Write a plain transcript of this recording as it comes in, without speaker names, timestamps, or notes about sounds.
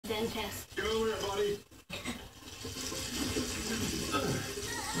dentist. Get over here, buddy.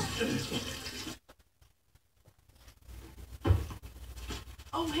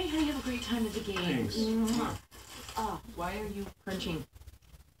 Oh, hey, honey, have a great time at the game. Thanks. Why are you crunching?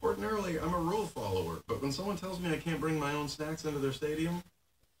 Ordinarily, I'm a rule follower, but when someone tells me I can't bring my own snacks into their stadium,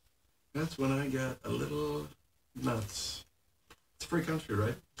 that's when I get a little nuts. It's a free country,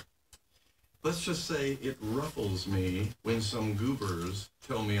 right? Let's just say it ruffles me when some goobers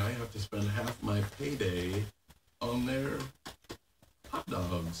tell me I have to spend half my payday on their hot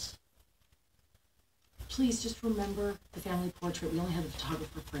dogs. Please just remember the family portrait. We only have the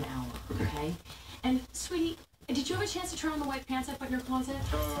photographer for an hour, okay? And, sweetie, did you have a chance to try on the white pants I put in your closet?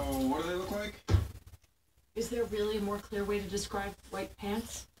 Oh, what do they look like? Is there really a more clear way to describe white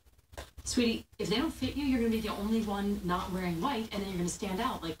pants? Sweetie, if they don't fit you, you're going to be the only one not wearing white, and then you're going to stand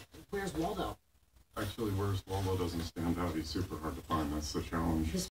out. Like, where's Waldo? Actually, where's Waldo doesn't stand out. He's super hard to find. That's the challenge.